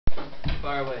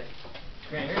Fire away.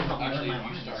 Actually,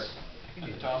 you start.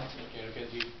 Tom,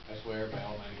 Mackenzie, I swear by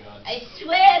Almighty God. I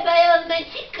swear by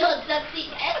Almighty God that the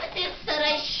evidence that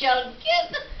I shall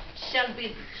give shall be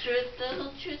the truth, the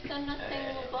whole truth, and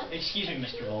nothing but. Excuse me,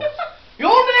 Mr. Wolf.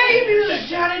 Your name is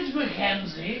Janet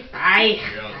Mackenzie. Aye,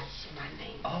 that's my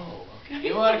name. Oh, okay.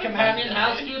 You are a companion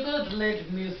housekeeper?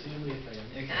 Let me see the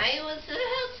thing. I was a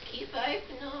housekeeper. I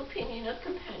have no opinion of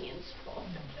companions for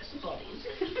helpless bodies.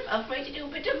 Afraid to do a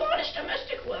bit of honest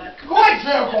domestic work. Quite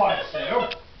so, quite so.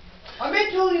 I may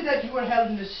tell you that you were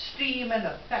held in esteem and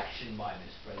affection by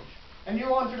Miss French, and you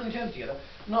were on fiddling terms together.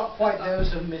 Not quite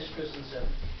those of Mistress and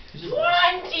Servant.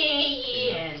 20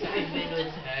 years I've been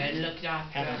with her and looked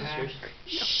after her.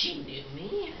 She knew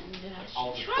me and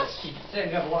she trusted me.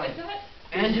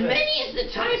 And many is the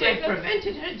times I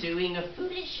prevented her doing a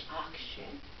foolish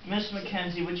auction. Miss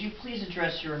Mackenzie, would you please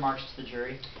address your remarks to the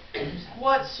jury?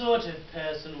 What sort of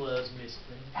person was Miss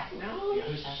French? No,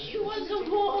 she was a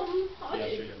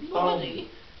warm-hearted body.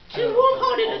 Too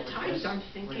warm-hearted at times, I'm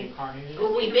thinking.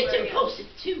 A wee bit impulsive,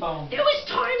 too. There was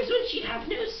times when she'd have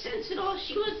no sense at all.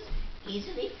 She was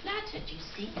easily flattered, you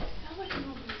see.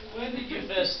 When did you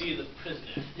first see the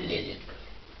prisoner?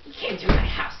 He came to my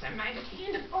house that night at the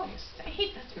end of August. I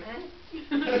hate that man.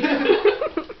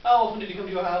 How often did he come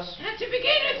to your house? At the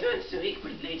beginning, once a week,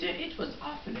 but later it was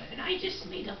oftener, and I just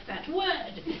made up that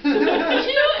word. 2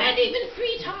 and even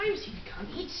 3 times he'd come.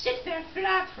 He'd sit there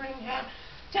flattering her,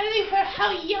 telling her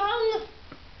how young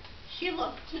she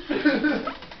looked, and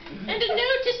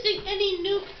noticing any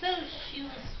new clothes she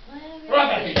was wearing.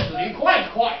 Rather hastily,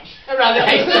 quite. Rather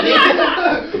hastily.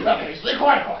 Rather hastily,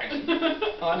 quite.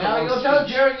 Now you'll tell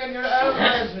Jerry in your own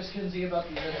words, Miss Kinsey, about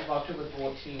the event of October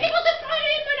 14th. It was a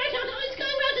Friday, but I don't know. I was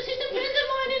going round to see some friends of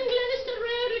mine in Glenister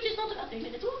Road, which is not about 3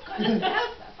 minutes walk. I left the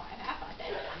house about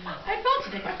 5:30. I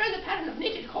fancied if I found the pattern of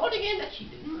knitted cording that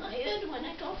she'd admired. When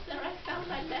I got there, I found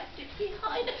I left it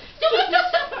behind. So after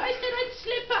supper, I said I'd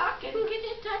slip back and get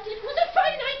it done. It was a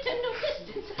fine night and no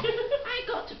distance. I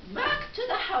got back to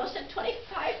the house at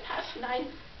 9:25.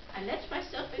 I let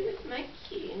myself in with my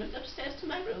key and was upstairs to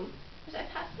my room. As I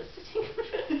passed the sitting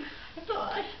room, I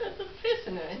thought I heard the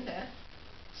prisoner in there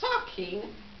talking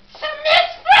to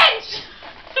Miss French.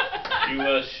 You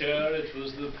are sure it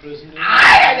was the prisoner?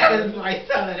 Aye, that is my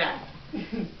son.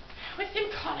 With him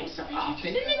calling so often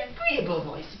in an agreeable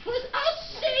voice, it was,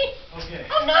 I'll say, Okay.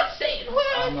 I'm not saying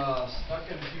words. I'm stuck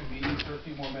in a few meetings for a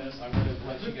few more minutes. I'm going to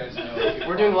let you guys know.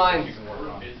 We're doing lines. You can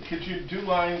work on. Could you do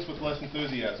lines with less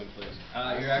enthusiasm, please?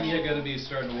 You're actually going to be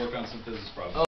starting to work on some physics problems.